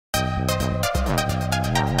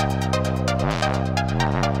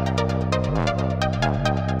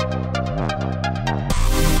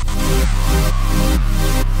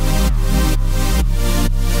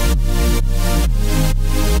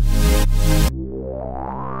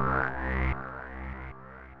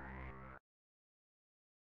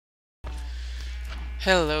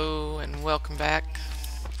Hello and welcome back.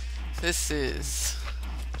 This is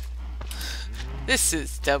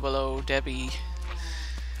 00debbie,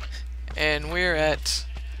 and we're at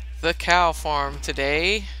the cow farm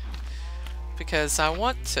today because I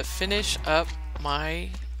want to finish up my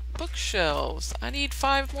bookshelves. I need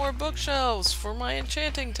 5 more bookshelves for my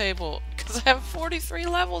enchanting table because I have 43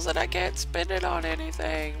 levels and I can't spend it on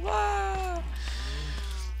anything. Wah!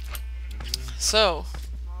 So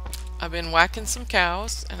I've been whacking some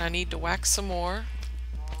cows and I need to whack some more.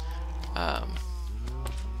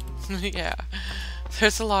 Yeah,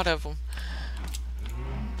 there's a lot of them.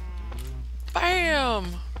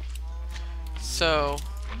 Bam! So,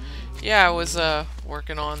 yeah, I was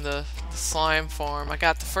working on the slime farm. I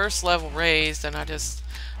got the first level raised and I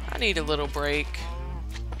need a little break.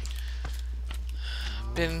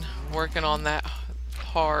 Been working on that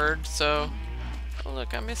hard, so... Oh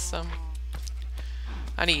look, I missed some.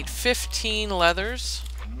 I need 15 leathers.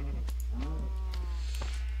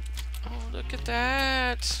 Oh, look at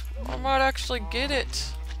that. I might actually get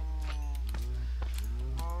it.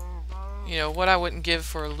 You know, what I wouldn't give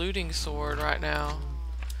for a looting sword right now.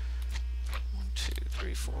 1, 2,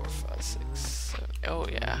 3, 4, 5, 6, 7. Oh,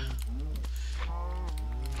 yeah.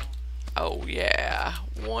 Oh, yeah.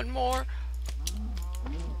 One more.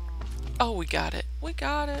 Oh, we got it. We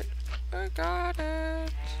got it. We got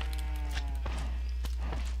it.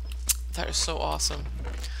 That is so awesome.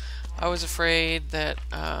 I was afraid that,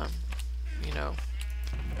 you know,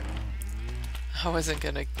 I wasn't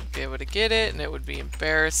going to be able to get it and it would be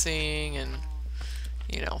embarrassing and,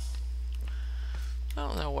 you know, I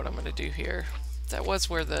don't know what I'm going to do here. That was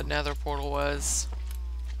where the nether portal was.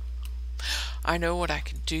 I know what I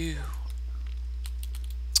could do.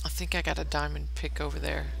 I think I got a diamond pick over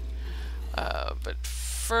there. But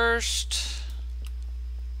first,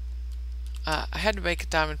 I had to make a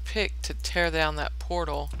diamond pick to tear down that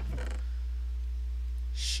portal.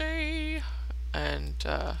 And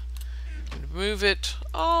move it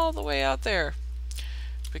all the way out there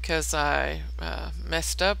because I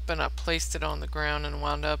messed up and I placed it on the ground and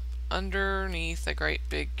wound up underneath a great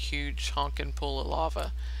big huge honkin' pool of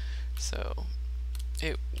lava. So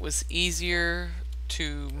it was easier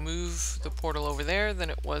to move the portal over there than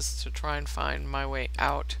it was to try and find my way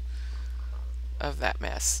out of that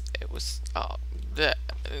mess. It was it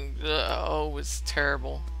was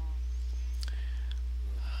terrible.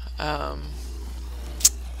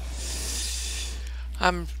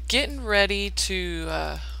 I'm getting ready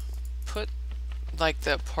to put like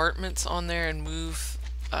the apartments on there and move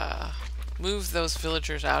those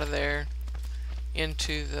villagers out of there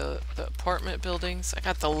into the apartment buildings. I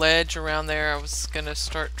got the ledge around there. I was gonna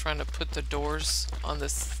start trying to put the doors on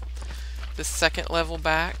this second level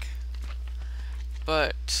back,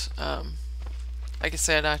 but like I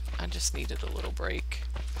said, I just needed a little break.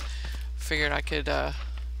 Figured I could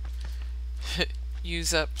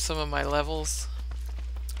use up some of my levels.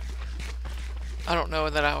 I don't know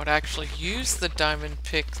that I would actually use the diamond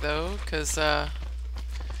pick though, because yeah,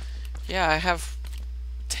 I have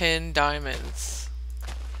 10 diamonds.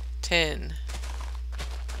 10.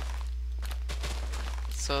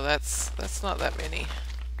 So that's not that many.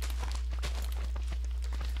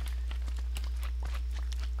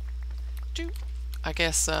 I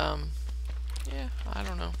guess yeah, I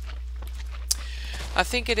don't know. I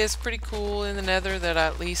think it is pretty cool in the nether that I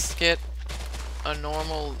at least get a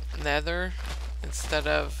normal nether instead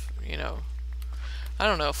of, you know, I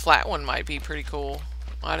don't know, a flat one might be pretty cool.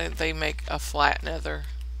 Why didn't they make a flat nether?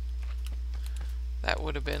 That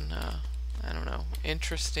would have been, I don't know,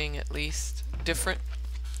 interesting at least. Different.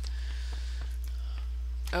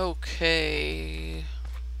 Okay.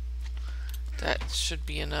 That should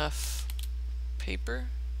be enough paper.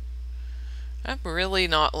 I'm really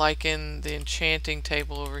not liking the enchanting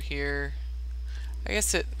table over here. I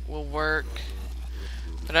guess it will work.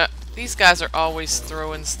 But these guys are always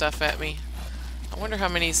throwing stuff at me. I wonder how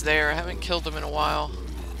many's there. I haven't killed them in a while.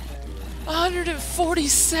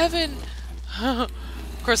 147! Of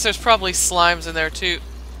course, there's probably slimes in there too.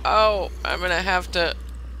 Oh, I'm gonna have to...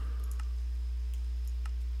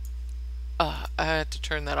 I had to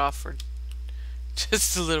turn that off for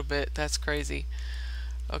just a little bit. That's crazy.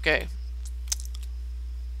 Okay.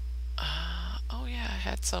 Oh yeah, I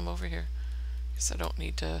had some over here. Guess I don't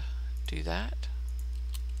need to do that.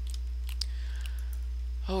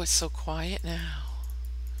 Oh, it's so quiet now.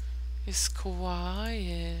 It's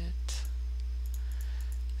quiet.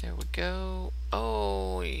 There we go.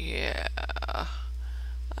 Oh yeah.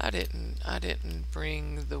 I didn't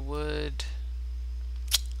bring the wood.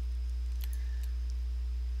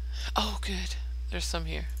 Oh good. There's some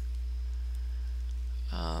here.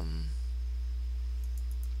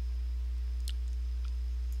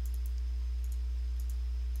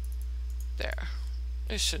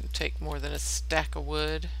 It shouldn't take more than a stack of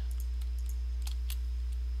wood.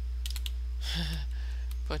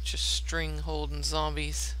 Bunch of string holding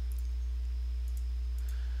zombies.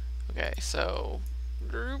 Okay, so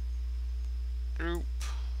droop, droop,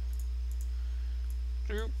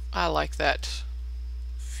 droop. I like that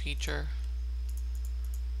feature.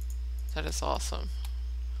 That is awesome.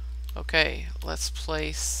 Okay, let's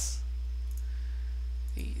place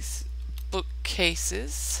these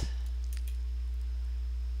bookcases.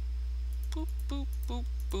 Boop, boop, boop,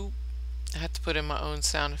 boop. I had to put in my own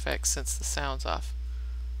sound effects since the sound's off.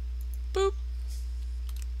 Boop.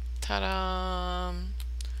 Ta-da!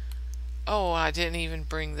 Oh, I didn't even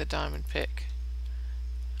bring the diamond pick.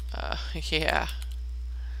 Yeah.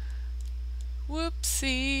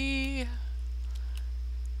 Whoopsie.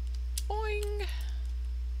 Boing.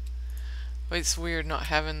 Wait, it's weird not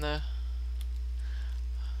having the...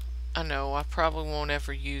 I know, I probably won't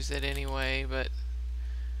ever use it anyway, but...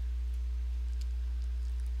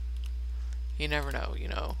 You never know, you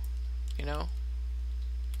know. You know?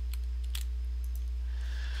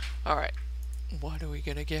 Alright. What are we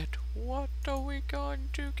gonna get? What are we going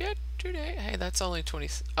to get today? Hey, that's only 20...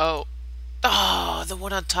 Oh! Oh, the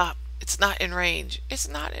one on top! It's not in range. It's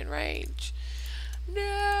not in range.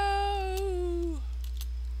 No!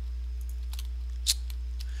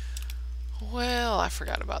 Well, I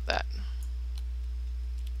forgot about that.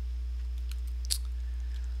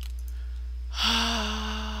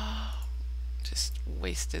 Just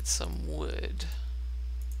wasted some wood.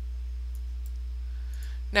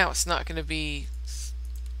 Now it's not going to be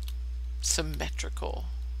symmetrical.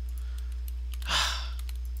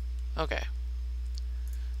 Okay.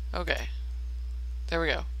 Okay. There we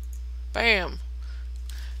go. Bam!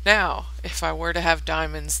 Now, if I were to have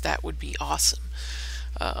diamonds, that would be awesome.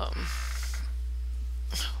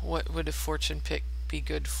 What would a fortune pick be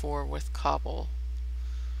good for with cobble?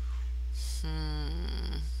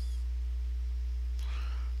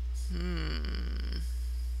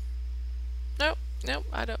 Nope, nope,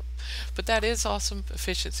 I don't. But that is awesome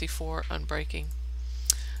efficiency for unbreaking.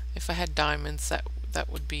 If I had diamonds, that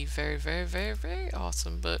would be very, very, very, very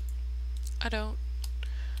awesome, but I don't.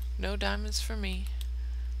 No diamonds for me.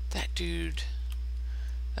 That dude,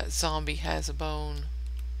 that zombie has a bone.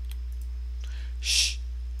 Shh!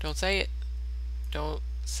 Don't say it. Don't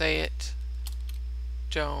say it.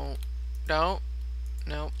 Don't.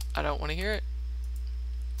 No, I don't want to hear it.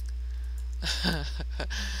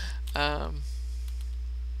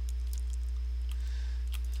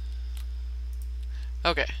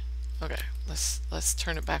 Okay. Let's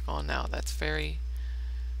turn it back on now. That's very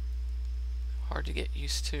hard to get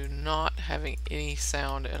used to, not having any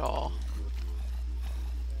sound at all.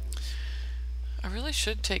 I really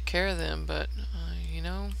should take care of them, but you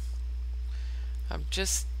know, I'm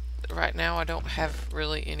just right now I don't have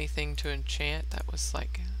really anything to enchant. That was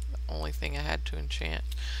like the only thing I had to enchant.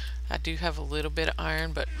 I do have a little bit of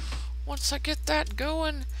iron, but once I get that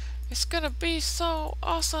going, it's gonna be so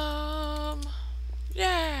awesome.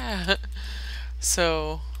 Yeah.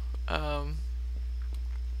 So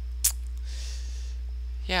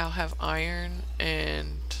yeah, I'll have iron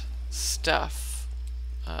and stuff.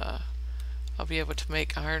 I'll be able to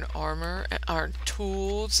make iron armor and iron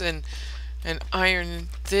tools and iron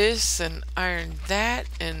this and iron that,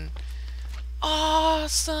 and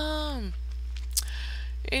awesome.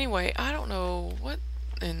 Anyway, I don't know what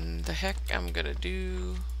in the heck I'm gonna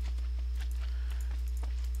do.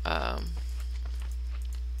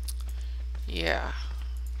 Yeah.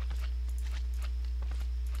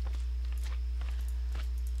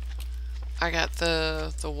 I got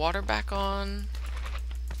the water back on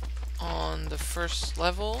the first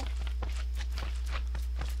level.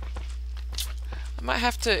 I might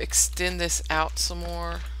have to extend this out some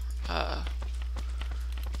more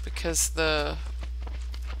because the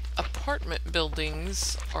apartment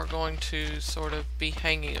buildings are going to sort of be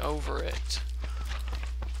hanging over it.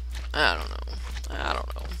 I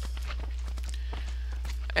don't know.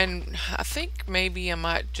 And I think maybe I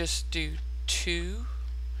might just do 2,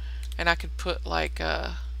 and I could put like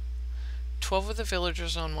 12 of the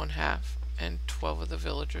villagers on one half and 12 of the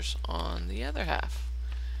villagers on the other half.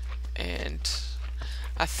 And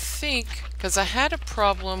I think, because I had a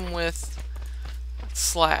problem with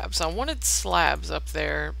slabs. I wanted slabs up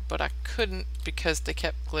there, but I couldn't because they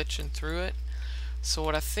kept glitching through it. So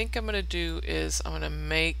what I think I'm going to do is I'm going to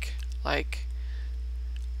make like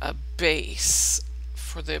a base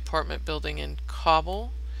for the apartment building in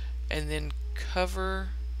cobble, and then cover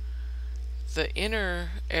the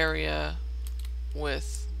inner area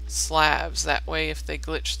with slabs. That way if they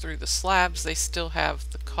glitch through the slabs, they still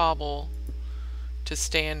have the cobble to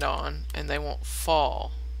stand on and they won't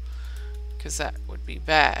fall, because that would be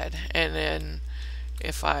bad. And then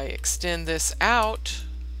if I extend this out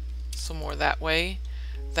some more that way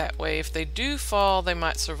if they do fall, they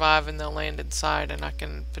might survive and they'll land inside, and I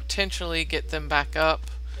can potentially get them back up,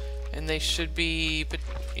 and they should be,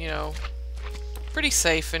 you know, pretty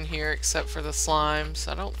safe in here except for the slimes.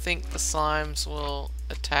 I don't think the slimes will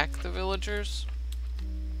attack the villagers.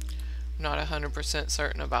 I'm not 100%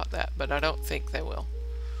 certain about that, but I don't think they will.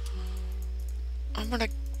 I'm gonna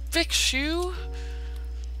fix you.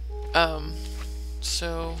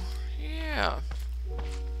 So yeah,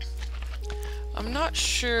 I'm not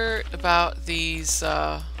sure about these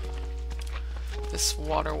this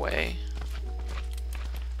waterway.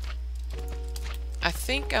 I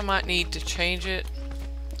think I might need to change it.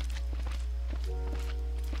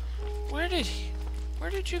 Where did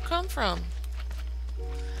you come from?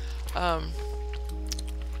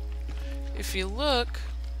 If you look,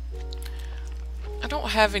 I don't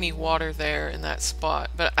have any water there in that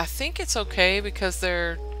spot, but I think it's okay because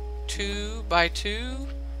they're 2 by 2.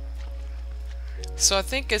 So I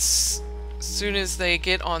think as soon as they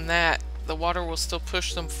get on that, the water will still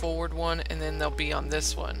push them forward one, and then they'll be on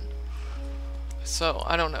this one. So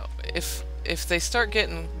I don't know. If they start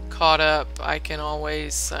getting caught up, I can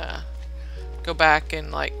always go back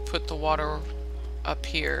and like put the water up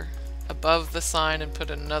here above the sign and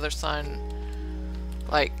put another sign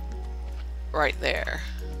like right there,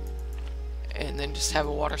 and then just have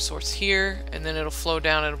a water source here, and then it'll flow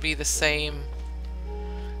down. It'll be the same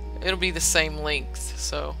length.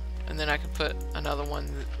 So, and then I can put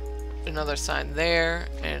another sign there,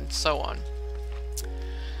 and so on.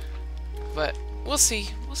 But we'll see.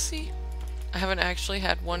 I haven't actually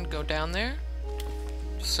had one go down there,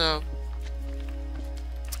 so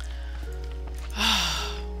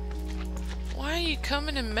why are you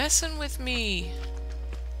coming and messing with me?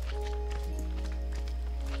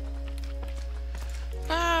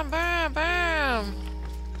 Bam, bam, bam.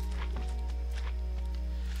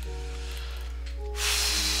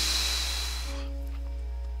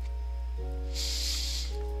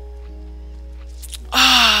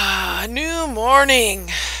 New morning.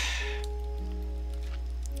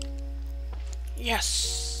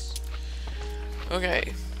 Yes.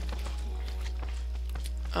 Okay.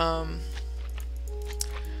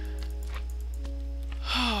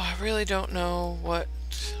 I really don't know what.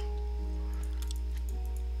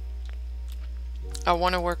 I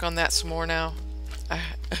want to work on that some more now.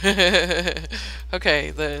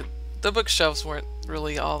 Okay, the bookshelves weren't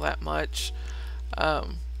really all that much.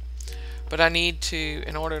 But I need to,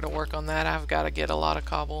 in order to work on that, I've got to get a lot of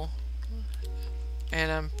cobble. And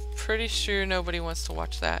I'm pretty sure nobody wants to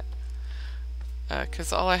watch that.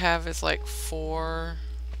 Because all I have is like 4,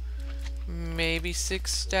 maybe 6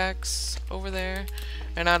 stacks over there.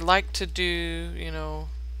 And I'd like to do, you know,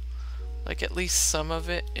 like at least some of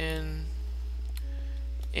it in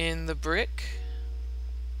the brick.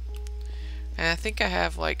 And I think I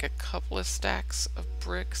have like a couple of stacks of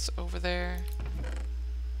bricks over there.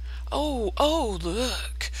 Oh,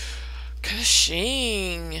 look!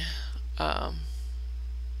 Ka-shing! That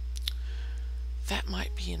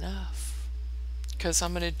might be enough. Because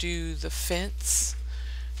I'm going to do the fence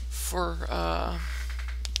for,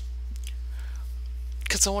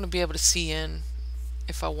 because I want to be able to see in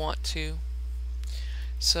if I want to.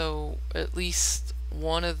 So, at least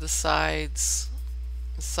one of the side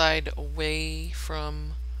away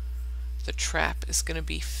from the trap is going to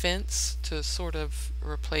be fence to sort of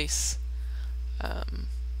replace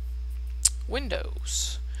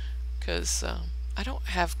windows, because I don't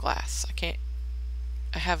have glass.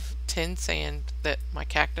 I have tin sand that my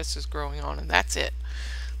cactus is growing on, and that's it.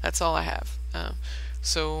 That's all I have.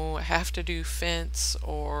 So I have to do fence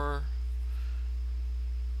or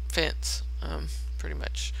fence, pretty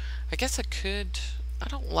much. I guess I could. I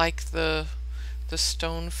don't like the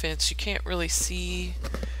stone fence. You can't really see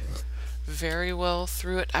very well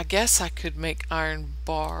through it. I guess I could make iron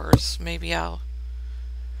bars. Maybe I'll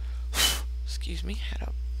excuse me, had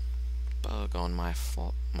a bug on my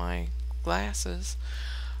glasses.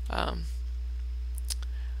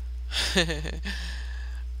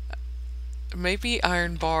 Maybe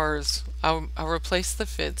iron bars. I'll replace the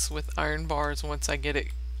fence with iron bars once I get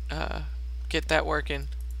that working.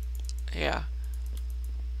 Yeah,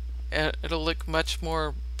 it'll look much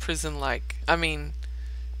more prison-like. I mean,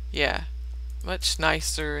 yeah, much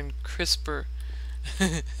nicer and crisper.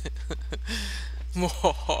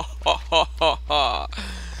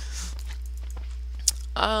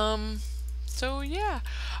 So yeah,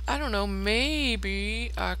 I don't know,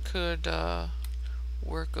 maybe I could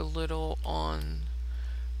work a little on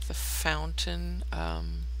the fountain.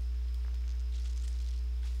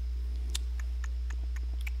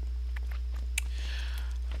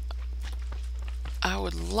 I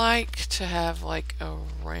would like to have like a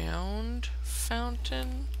round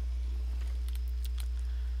fountain.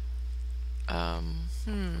 I'm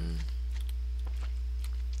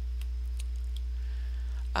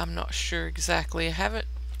not sure exactly.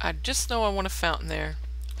 I just know I want a fountain there.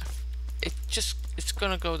 It's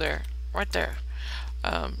gonna go there, right there.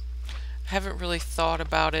 Haven't really thought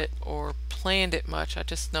about it or planned it much. I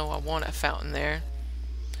just know I want a fountain there.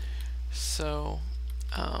 So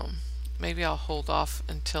maybe I'll hold off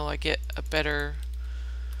until I get a better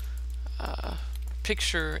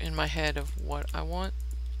picture in my head of what I want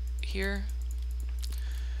here.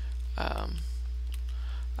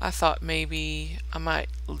 I thought maybe I might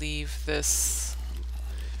leave this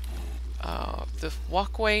the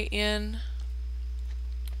walkway in.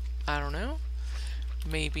 I don't know.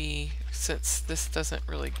 Maybe since this doesn't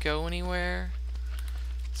really go anywhere,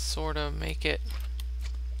 sort of make it.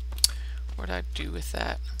 What did I do with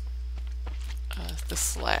that? The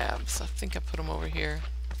slabs. I think I put them over here.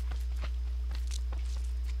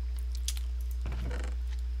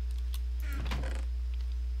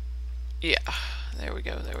 Yeah, there we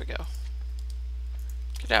go, there we go.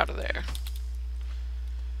 Get out of there.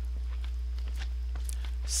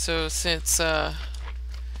 So since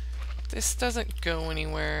this doesn't go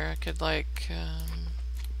anywhere, I could like,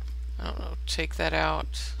 I don't know, take that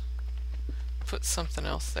out, put something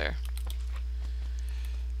else there.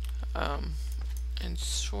 And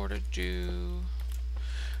sort of do,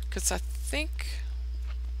 because I think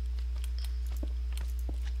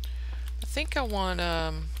I want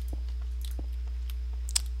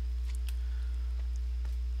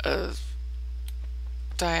a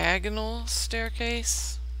diagonal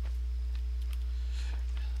staircase,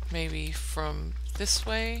 maybe from this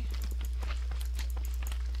way.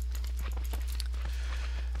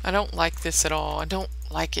 I don't like this at all. I don't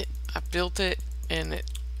like it. I built it and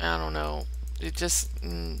I don't know, it just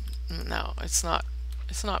no, it's not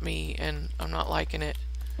me, and I'm not liking it.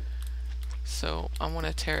 So I want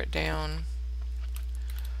to tear it down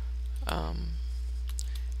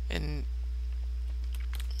and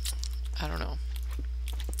I don't know,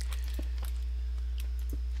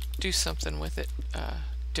 do something with it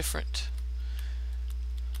different.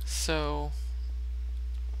 So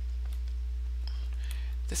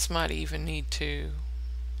this might even need to,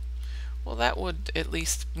 well, that would at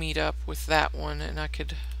least meet up with that one, and I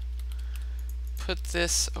could put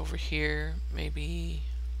this over here, maybe.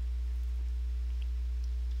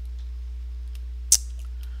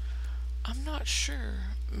 I'm not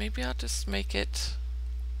sure. Maybe I'll just make it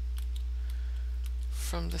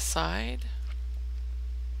from the side.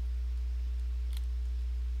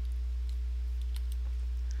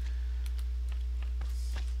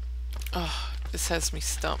 Oh, this has me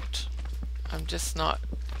stumped. I'm just not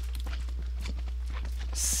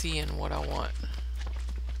seeing what I want.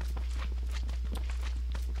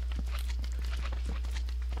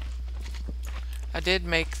 I did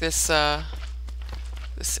make this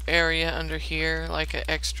this area under here like an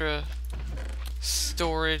extra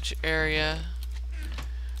storage area,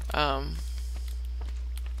 and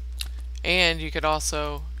you could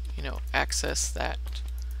also, you know, access that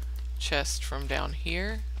chest from down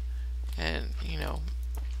here and, you know,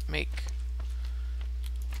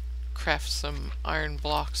 craft some iron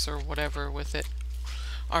blocks or whatever with it,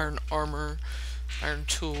 iron armor, iron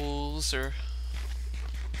tools, or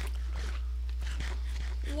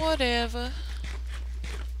whatever.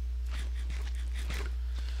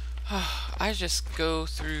 I just go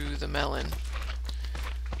through the melon.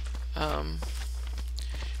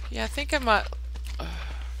 Yeah, I think I might.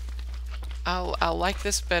 I'll like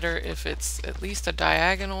this better if it's at least a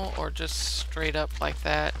diagonal or just straight up like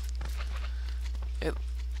that.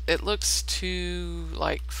 It looks too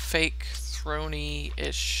like fake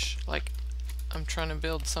throne-y-ish, like I'm trying to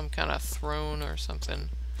build some kind of throne or something.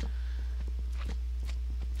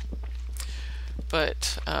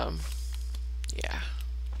 But yeah,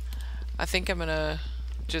 I think I'm gonna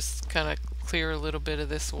just kind of clear a little bit of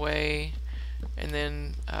this away and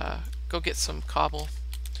then go get some cobble,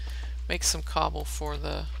 make some cobble for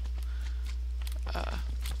the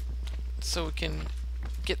so we can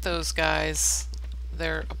get those guys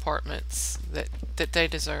their apartments that they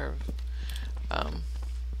deserve.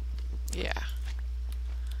 Yeah,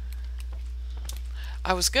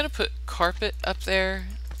 I was gonna put carpet up there,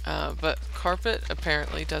 but carpet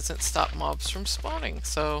apparently doesn't stop mobs from spawning,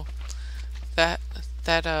 so that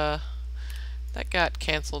got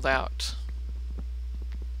canceled out.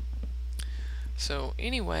 So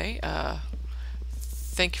anyway,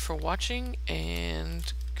 Thank you for watching,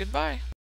 and goodbye.